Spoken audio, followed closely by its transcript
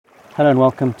Hello and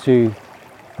welcome to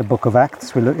the book of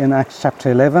Acts. We're in Acts chapter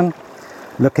 11,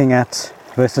 looking at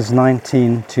verses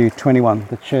 19 to 21,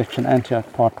 the church in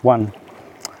Antioch, part 1.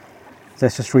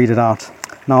 Let's just read it out.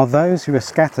 Now those who were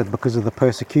scattered because of the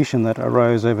persecution that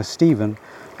arose over Stephen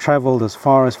travelled as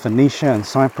far as Phoenicia and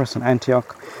Cyprus and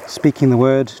Antioch, speaking the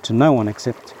word to no one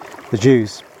except the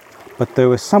Jews. But there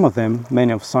were some of them,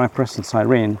 many of Cyprus and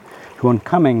Cyrene, who on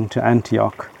coming to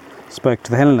Antioch spoke to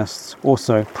the Hellenists,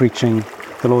 also preaching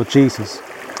the Lord Jesus.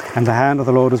 And the hand of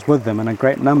the Lord was with them, and a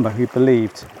great number who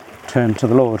believed turned to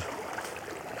the Lord.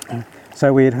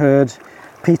 So we had heard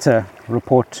Peter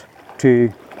report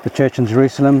to the church in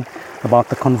Jerusalem about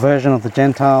the conversion of the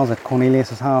Gentiles at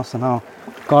Cornelius' house, and how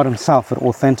God himself had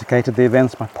authenticated the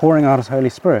events by pouring out his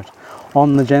Holy Spirit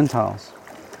on the Gentiles.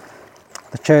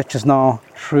 The church is now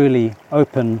truly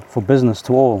open for business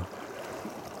to all.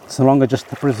 It's no longer just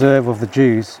the preserve of the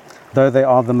Jews, though they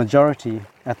are the majority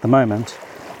at the moment.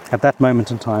 At that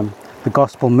moment in time, the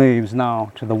gospel moves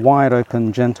now to the wide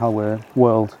open Gentile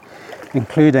world,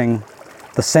 including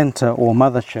the center or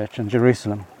mother church in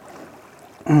Jerusalem.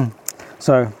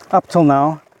 So up till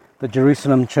now, the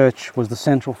Jerusalem church was the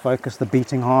central focus, the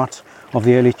beating heart of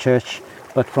the early church.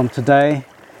 But from today,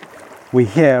 we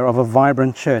hear of a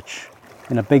vibrant church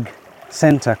in a big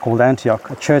center called Antioch,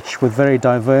 a church with very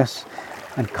diverse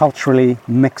and culturally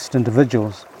mixed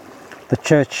individuals. The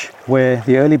church where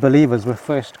the early believers were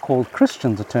first called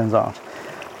Christians, it turns out,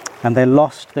 and they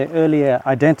lost their earlier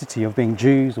identity of being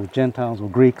Jews or Gentiles or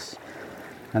Greeks,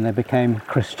 and they became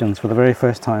Christians for the very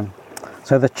first time.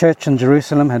 So the church in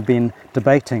Jerusalem had been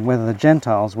debating whether the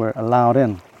Gentiles were allowed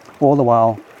in. All the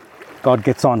while, God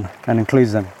gets on and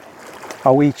includes them.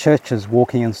 Are we churches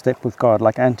walking in step with God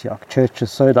like Antioch?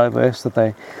 Churches so diverse that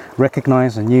they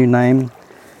recognize a new name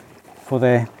for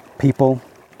their people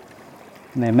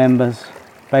and their members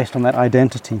based on that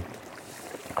identity.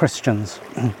 Christians.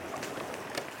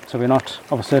 So we're not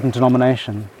of a certain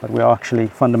denomination, but we're actually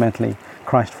fundamentally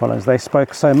Christ followers. They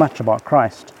spoke so much about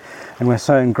Christ, and we're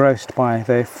so engrossed by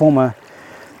their former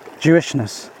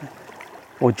Jewishness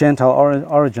or Gentile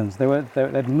origins.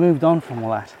 They'd moved on from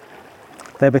all that.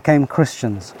 They became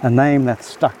Christians, a name that's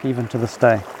stuck even to this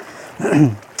day.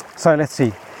 So let's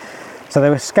see. So they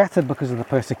were scattered because of the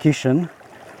persecution,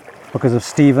 because of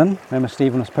Stephen. Remember,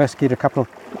 Stephen was persecuted a couple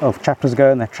of chapters ago,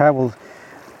 and they travelled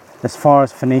as far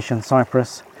as Phoenicia and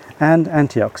Cyprus and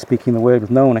Antioch, speaking the word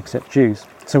with no one except Jews.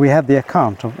 So we had the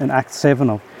account in Acts 7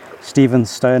 of Stephen's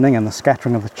stoning and the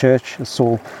scattering of the church as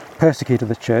Saul persecuted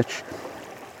the church.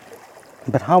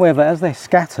 But however, as they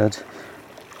scattered,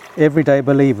 everyday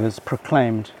believers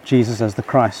proclaimed Jesus as the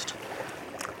Christ.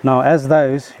 Now, as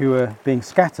those who were being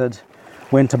scattered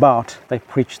went about, they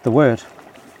preached the word.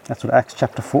 That's what Acts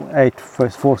chapter 8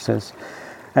 verse 4 says.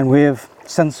 And we have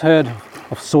since heard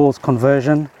of Saul's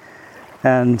conversion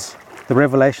and the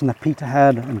revelation that Peter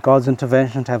had and God's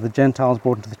intervention to have the Gentiles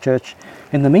brought into the church.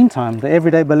 In the meantime, the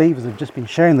everyday believers have just been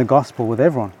sharing the gospel with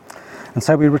everyone. And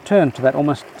so we return to that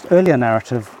almost earlier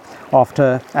narrative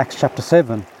after Acts chapter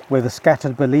 7, where the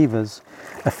scattered believers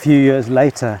a few years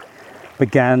later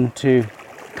began to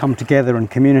come together in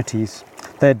communities.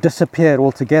 They had disappeared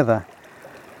altogether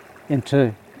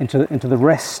into the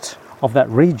rest of that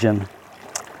region,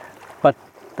 but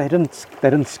they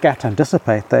didn't scatter and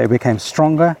dissipate. They became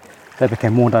stronger, they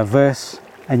became more diverse,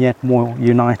 and yet more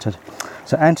united.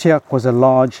 So Antioch was a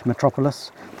large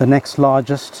metropolis, the next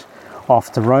largest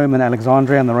after Rome and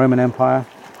Alexandria and the Roman Empire.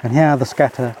 And here the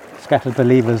scattered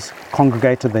believers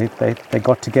congregated, they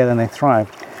got together and they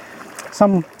thrived.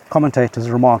 Some commentators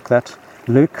remark that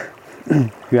Luke,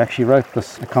 who actually wrote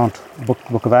this account,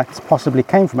 book of Acts, possibly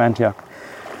came from Antioch,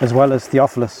 as well as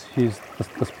Theophilus, who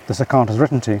this account is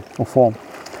written to or for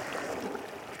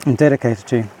and dedicated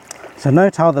to. So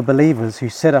note how the believers who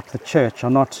set up the church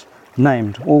are not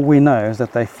named. All we know is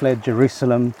that they fled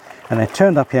Jerusalem and they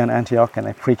turned up here in Antioch and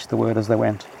they preached the word as they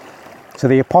went. So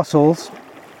the apostles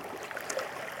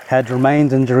had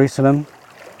remained in Jerusalem,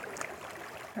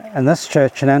 and this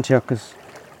church in Antioch is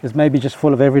maybe just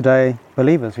full of everyday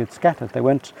believers who had scattered. They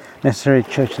weren't necessarily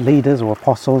church leaders or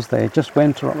apostles. They just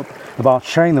went about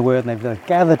sharing the word, and they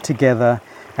gathered together,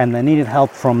 and they needed help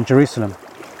from Jerusalem.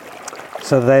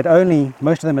 So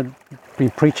most of them had been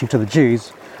preaching to the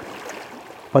Jews,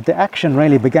 but the action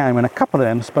really began when a couple of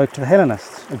them spoke to the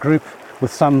Hellenists, a group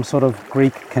with some sort of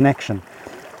Greek connection,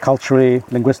 culturally,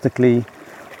 linguistically,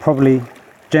 probably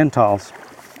Gentiles.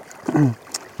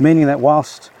 Meaning that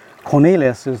whilst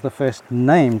Cornelius is the first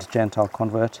named Gentile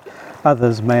convert,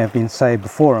 others may have been saved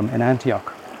before him in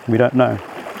Antioch. We don't know.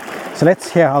 So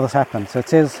let's hear how this happened. So it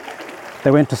says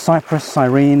they went to Cyprus,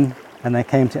 Cyrene, and they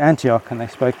came to Antioch and they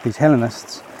spoke to these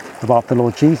Hellenists. about the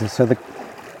Lord Jesus. So the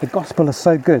gospel is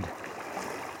so good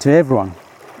to everyone.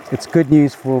 It's good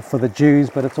news for the Jews,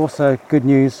 but it's also good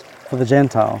news for the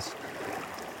Gentiles.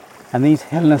 And these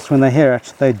Hellenists, when they hear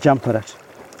it, they jump at it.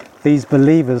 These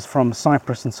believers from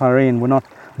Cyprus and Cyrene were not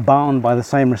bound by the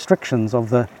same restrictions of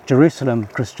the Jerusalem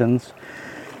Christians.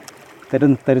 They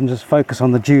didn't just focus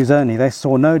on the Jews only. They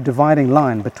saw no dividing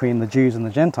line between the Jews and the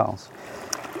Gentiles.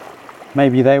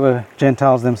 Maybe they were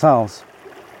Gentiles themselves.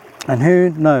 And who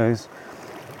knows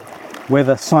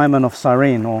whether Simon of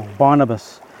Cyrene or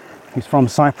Barnabas, who's from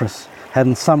Cyprus, had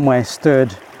in some way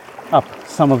stirred up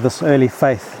some of this early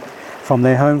faith from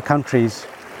their home countries,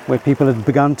 where people had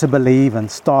begun to believe and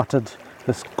started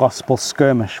this gospel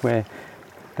skirmish where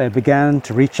they began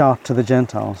to reach out to the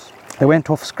Gentiles. They went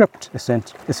off script,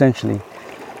 essentially,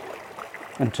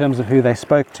 in terms of who they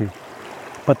spoke to.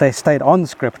 But they stayed on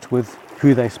script with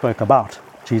who they spoke about,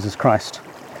 Jesus Christ.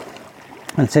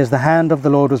 And it says, the hand of the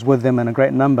Lord was with them, and a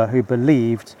great number who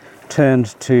believed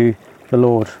turned to the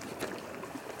Lord.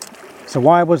 So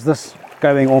why was this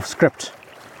going off script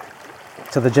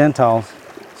to the Gentiles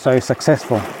so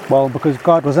successful? Well, because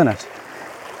God was in it.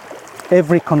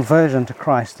 Every conversion to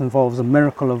Christ involves a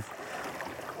miracle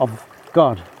of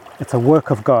God. It's a work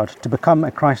of God. To become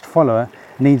a Christ follower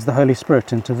needs the Holy Spirit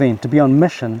to intervene. To be on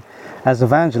mission as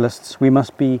evangelists, we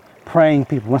must be praying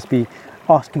people, must be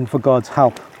asking for God's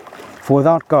help. For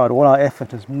without God, all our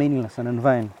effort is meaningless and in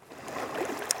vain.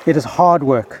 It is hard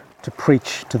work to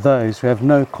preach to those who have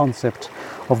no concept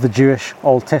of the Jewish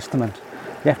Old Testament.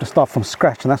 You have to start from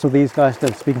scratch, and that's what these guys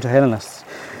did, speaking to Hellenists.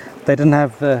 They didn't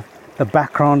have the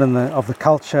background of the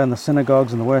culture and the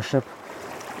synagogues and the worship,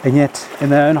 and yet in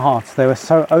their own hearts they were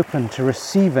so open to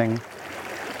receiving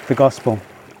the gospel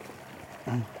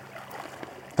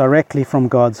directly from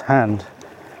God's hand,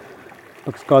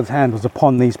 because God's hand was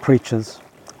upon these preachers,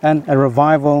 and a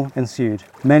revival ensued.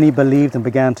 Many believed and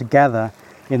began to gather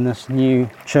in this new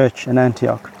church in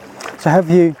Antioch. So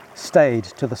have you stayed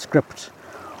to the script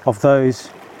of those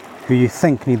who you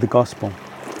think need the gospel?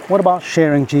 What about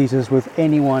sharing Jesus with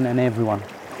anyone and everyone?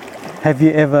 Have you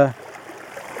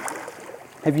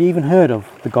even heard of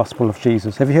the gospel of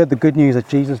Jesus? Have you heard the good news that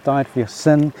Jesus died for your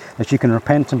sin, that you can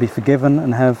repent and be forgiven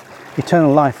and have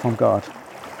eternal life from God?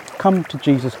 Come to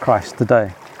Jesus Christ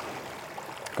today.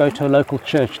 Go to a local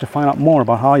church to find out more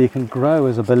about how you can grow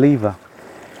as a believer,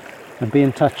 and be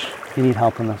in touch if you need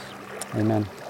help in this. Amen.